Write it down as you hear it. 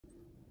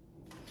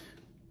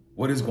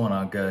What is going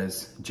on,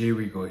 guys? Jay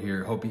Rico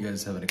here. Hope you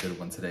guys are having a good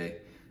one today.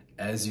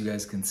 As you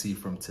guys can see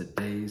from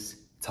today's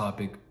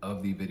topic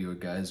of the video,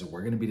 guys, we're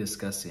going to be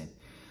discussing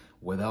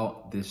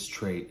without this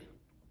trait,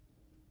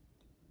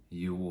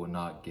 you will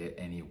not get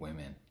any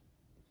women.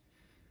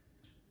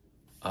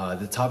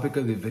 The topic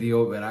of the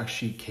video, it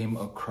actually came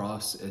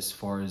across as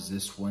far as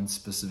this one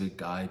specific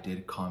guy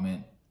did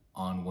comment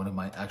on one of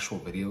my actual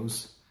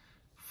videos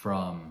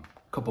from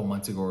a couple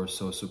months ago or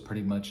so. So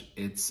pretty much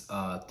it's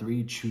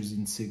 3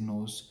 choosing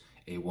signals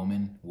a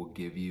woman will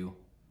give you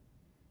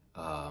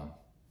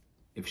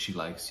if she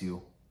likes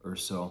you or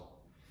so.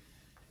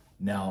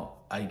 Now,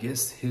 I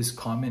guess his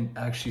comment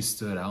actually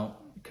stood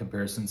out in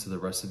comparison to the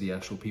rest of the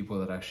actual people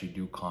that actually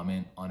do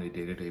comment on a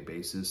day-to-day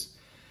basis.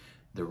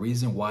 The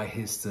reason why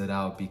his stood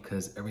out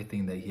because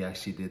everything that he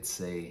actually did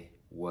say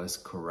was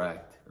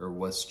correct or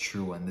was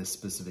true in this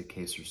specific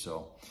case or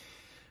so.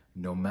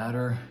 No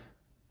matter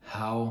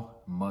how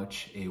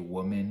much a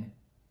woman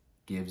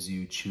gives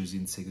you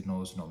choosing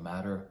signals, no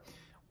matter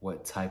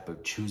what type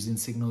of choosing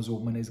signals a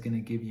woman is going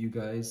to give you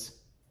guys,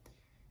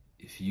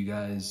 if you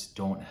guys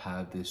don't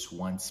have this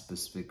one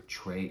specific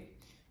trait,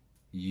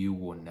 you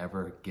will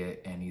never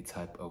get any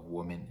type of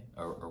woman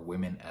or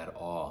women at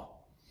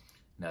all.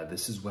 Now,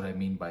 this is what I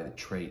mean by the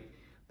trait.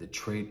 The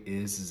trait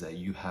is that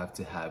you have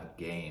to have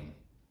game.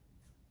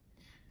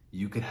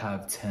 You could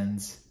have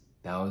tens,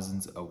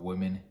 thousands of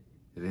women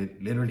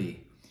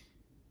literally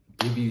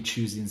give you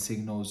choosing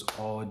signals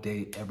all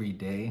day, every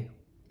day.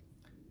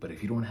 But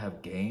if you don't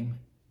have game,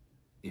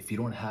 if you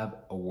don't have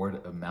a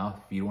word of mouth,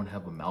 if you don't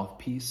have a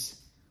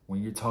mouthpiece,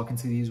 when you're talking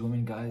to these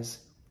women, guys,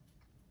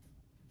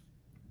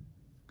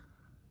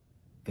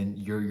 then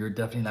you're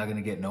definitely not going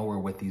to get nowhere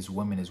with these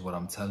women is what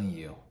I'm telling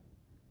you.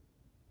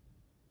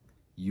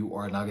 You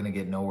are not going to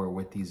get nowhere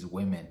with these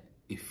women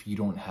if you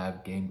don't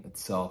have game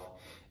itself.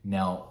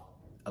 Now,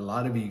 a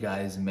lot of you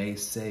guys may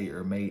say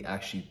or may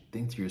actually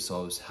think to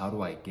yourselves, how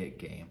do I get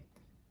game?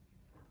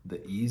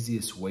 The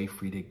easiest way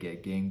for you to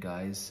get game,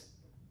 guys,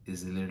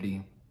 is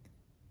literally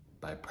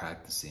by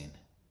practicing,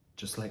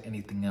 just like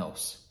anything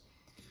else.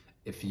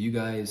 If you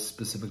guys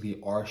specifically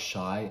are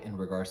shy in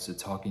regards to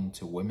talking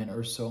to women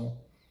or so,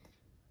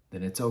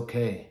 then it's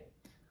okay.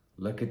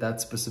 Look at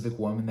that specific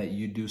woman that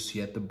you do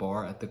see at the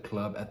bar, at the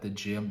club, at the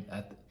gym,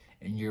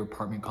 in your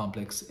apartment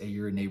complex, at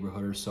your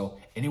neighborhood or so,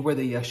 anywhere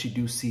that you actually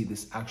do see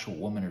this actual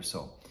woman or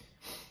so.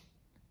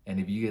 And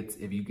if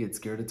you get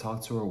scared to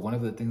talk to her, one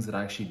of the things that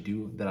I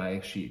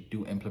actually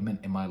do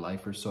implement in my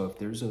life or so, if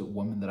there's a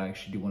woman that I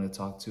actually do want to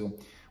talk to,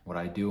 what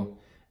I do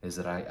is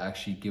that I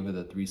actually give it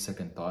a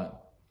 3-second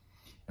thought.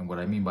 And what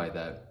I mean by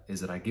that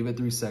is that I give it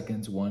 3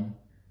 seconds, 1,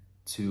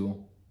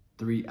 2,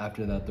 3.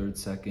 After that 3rd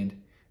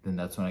second, then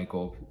that's when I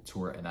go up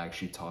to her and I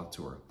actually talk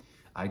to her.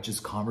 I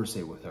just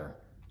conversate with her.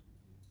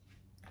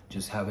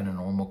 Just having a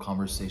normal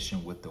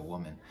conversation with the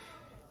woman.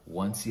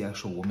 Once the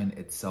actual woman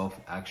itself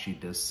actually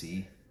does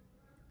see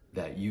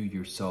that you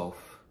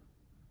yourself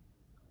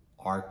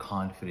are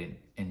confident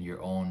in your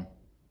own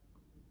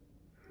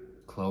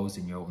clothes,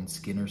 in your own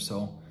skin or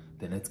so,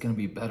 then it's going to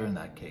be better in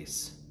that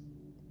case.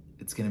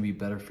 It's going to be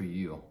better for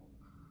you.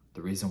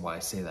 The reason why I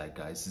say that,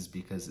 guys, is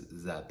because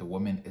that the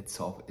woman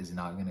itself is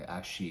not going to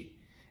actually,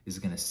 is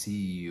going to see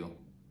you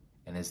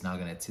and is not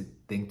going to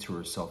think to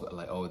herself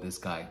like, oh, this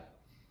guy,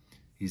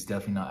 he's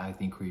definitely not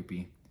acting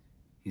creepy.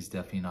 He's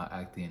definitely not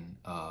acting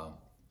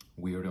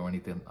weird or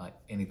anything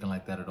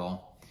like that at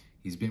all.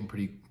 He's been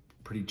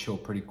pretty chill,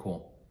 pretty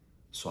cool.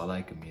 So I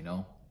like him, you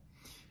know?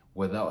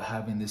 Without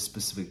having this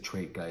specific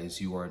trait, guys,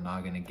 you are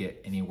not going to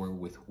get anywhere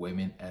with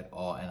women at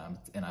all.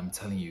 And I'm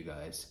telling you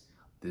guys,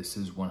 this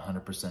is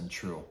 100%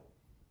 true.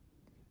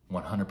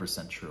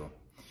 100% true.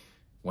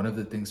 One of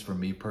the things for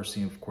me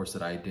personally, of course,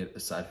 that I did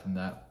aside from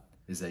that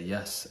is that,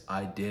 yes,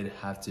 I did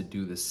have to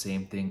do the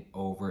same thing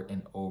over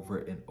and over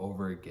and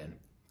over again.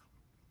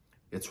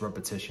 It's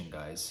repetition,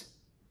 guys.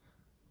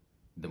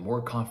 The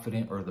more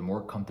confident or the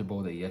more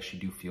comfortable that you actually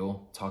do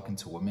feel talking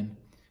to women,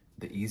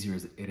 the easier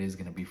it is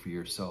going to be for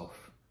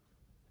yourself.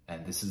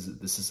 And this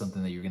is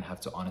something that you're going to have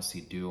to honestly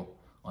do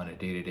on a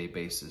day-to-day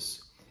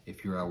basis.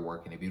 If you're at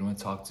work and if you don't want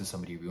to talk to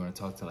somebody, if you want to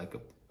talk to like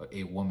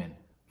a woman,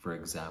 for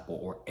example,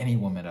 or any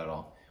woman at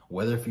all,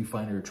 whether if you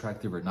find her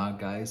attractive or not,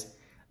 guys,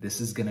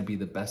 this is going to be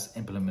the best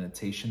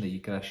implementation that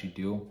you could actually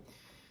do.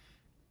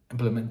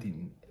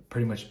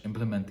 Pretty much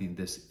implementing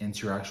this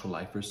into your actual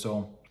life or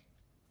so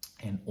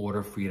in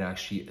order for you to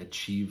actually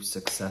achieve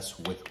success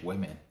with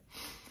women.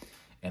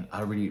 And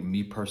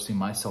me personally,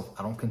 myself,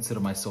 I don't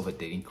consider myself a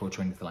dating coach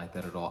or anything like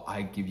that at all.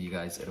 I give you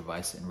guys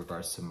advice in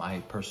regards to my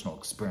personal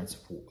experience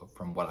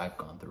from what I've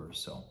gone through.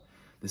 So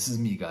this is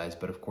me, guys.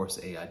 But of course,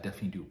 I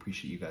definitely do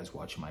appreciate you guys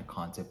watching my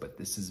content. But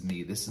this is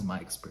me. This is my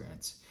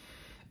experience.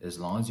 As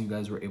long as you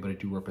guys were able to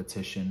do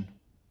repetition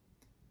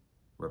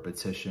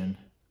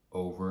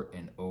over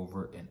and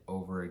over and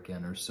over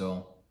again or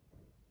so,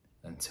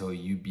 until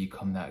you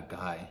become that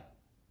guy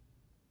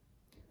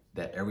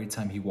that every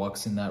time he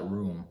walks in that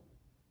room,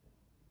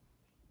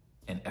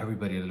 and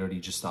everybody literally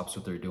just stops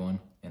what they're doing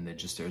and then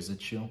just stares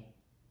at you.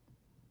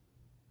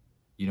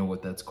 You know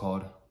what that's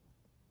called?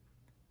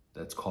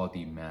 That's called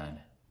the man.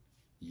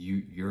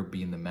 You're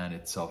being the man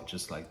itself,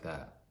 just like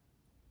that.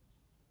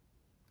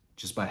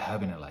 Just by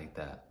having it like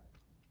that.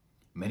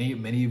 Many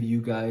of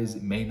you guys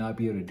may not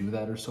be able to do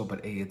that or so,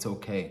 but hey, it's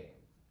okay.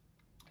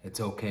 It's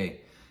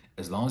okay.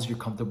 As long as you're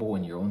comfortable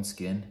in your own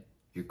skin,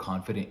 you're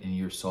confident in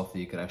yourself that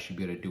you could actually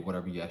be able to do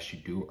whatever you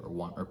actually do or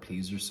want or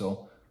please or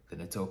so, then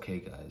it's okay,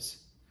 guys.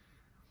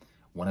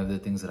 One of the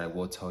things that I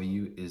will tell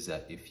you is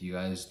that if you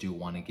guys do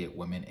want to get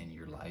women in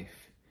your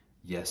life,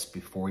 yes,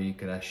 before you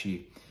could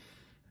actually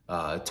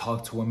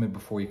talk to women,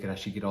 before you could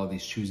actually get all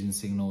these choosing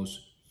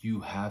signals, you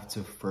have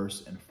to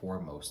first and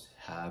foremost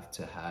have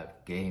to have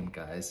game,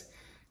 guys.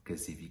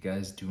 Because if you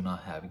guys do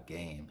not have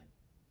game,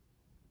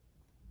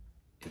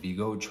 if you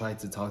go try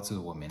to talk to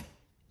a woman,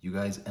 you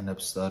guys end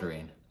up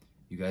stuttering,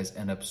 you guys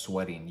end up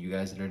sweating, you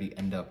guys literally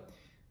end up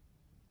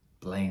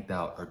blanked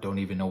out or don't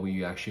even know what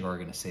you actually are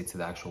going to say to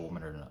the actual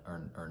woman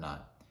or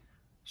not.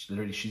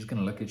 She's going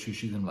to look at you,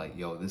 she's going to be like,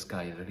 yo, this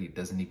guy literally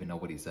doesn't even know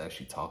what he's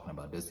actually talking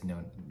about,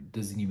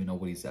 doesn't even know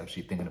what he's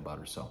actually thinking about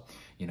or so.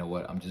 You know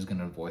what, I'm just going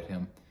to avoid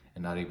him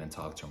and not even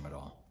talk to him at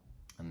all.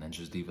 And then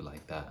just leave it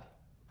like that.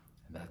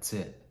 And that's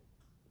it.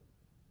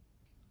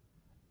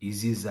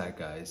 Easy as that,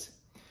 guys.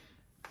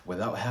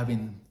 Without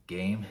having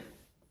game,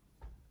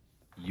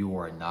 you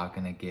are not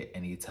going to get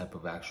any type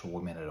of actual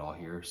women at all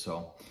here.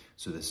 So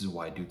this is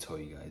why I do tell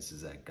you guys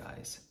is that,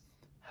 guys,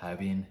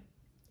 having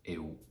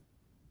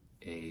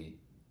a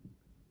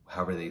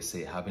however they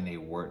say, having a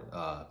word,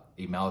 a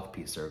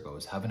mouthpiece, there it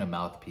goes, having a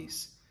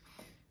mouthpiece,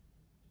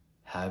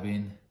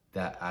 having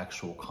that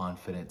actual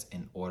confidence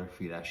in order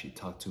for you to actually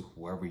talk to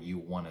whoever you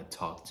want to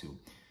talk to,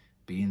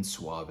 being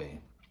suave.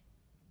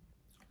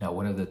 Now,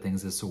 one of the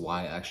things as to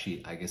why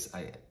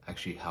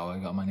how I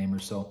got my name or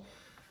so,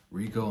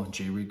 Rico,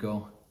 J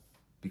Rico,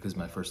 because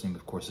my first name,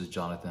 of course, is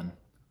Jonathan.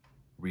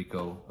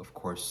 Rico, of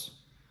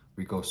course,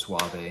 Rico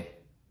Suave.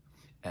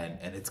 And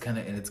it's kind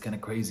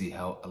of crazy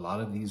how a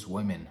lot of these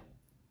women,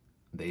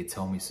 they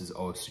tell me, says,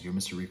 oh, so you're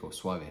Mr. Rico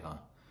Suave, huh?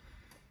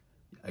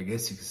 I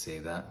guess you could say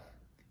that.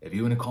 If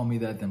you want to call me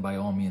that, then by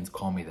all means,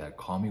 call me that.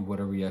 Call me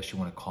whatever you actually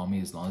want to call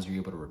me, as long as you're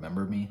able to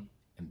remember me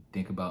and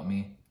think about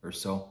me or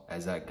so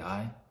as that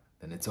guy,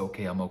 then it's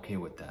okay. I'm okay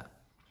with that.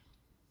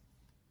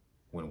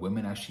 When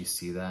women actually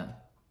see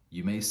that,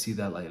 you may see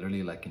that like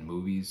literally like in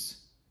movies,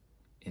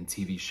 in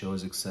TV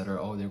shows,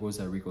 etc. Oh, there goes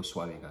that Rico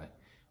Suave guy.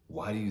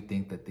 Why do you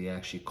think that they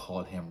actually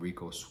called him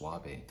Rico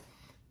Suave?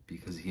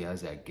 Because he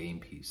has that game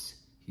piece.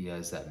 He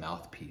has that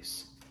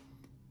mouthpiece.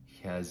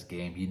 He has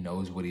game. He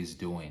knows what he's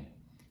doing.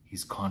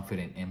 He's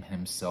confident in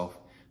himself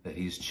that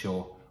he's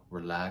chill,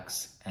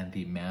 relaxed, and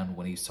the man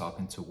when he's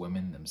talking to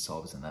women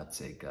themselves. And that's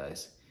it,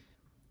 guys.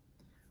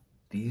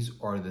 These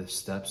are the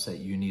steps that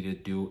you need to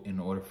do in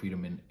order for you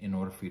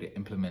to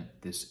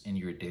implement this in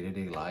your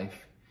day-to-day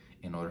life,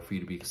 in order for you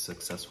to be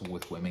successful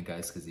with women,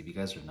 guys. Because if you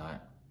guys are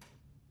not,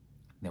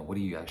 then what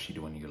are you actually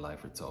doing in your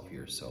life itself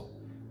here? So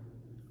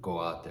go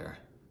out there,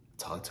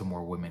 talk to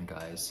more women,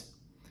 guys.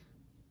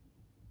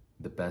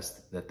 The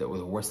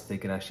worst that they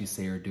could actually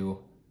say or do,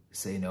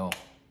 say no.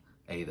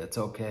 Hey, that's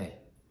okay.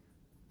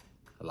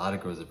 A lot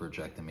of girls have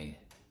rejected me,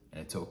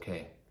 and it's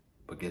okay.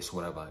 But guess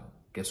what have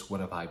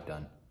I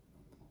done?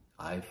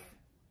 I've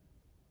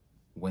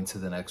went to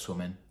the next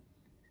woman,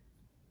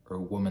 or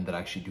a woman that I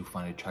actually do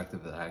find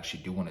attractive, that I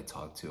actually do want to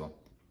talk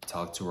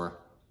to her,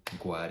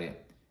 go at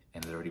it,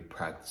 and already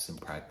practice,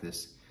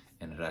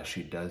 and it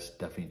actually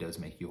definitely does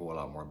make you a whole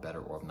lot more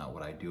better. Or if not,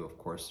 what I do, of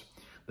course,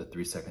 the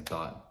 3-second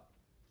thought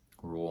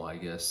rule, I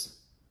guess.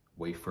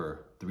 Wait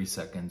for 3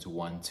 seconds,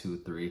 1, 2,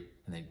 3,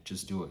 and then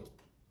just do it.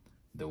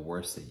 The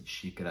worst that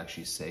she could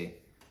actually say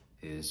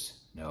is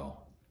no,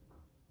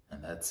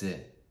 and that's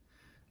it.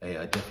 Hey,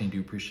 I definitely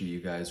do appreciate you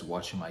guys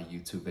watching my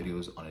YouTube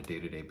videos on a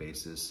day-to-day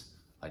basis.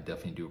 I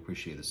definitely do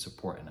appreciate the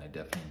support, and I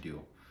definitely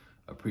do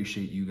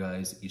appreciate you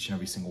guys, each and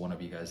every single one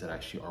of you guys that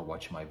actually are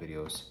watching my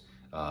videos.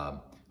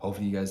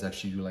 Hopefully you guys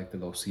actually do like the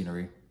little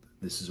scenery.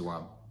 This is where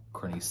I'm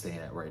currently staying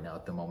at right now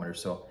at the moment or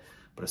so.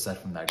 But aside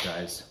from that,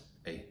 guys,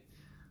 hey,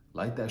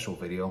 like the actual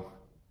video,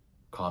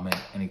 comment,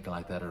 anything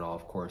like that at all,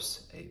 of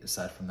course. Hey,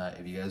 aside from that,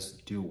 if you guys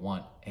do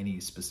want any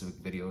specific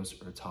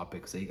videos or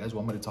topics that you guys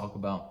want me to talk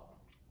about,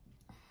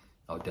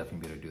 I'll definitely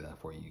be able to do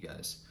that for you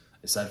guys.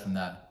 Aside from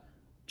that,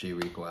 J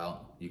Rico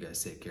out. You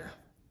guys take care.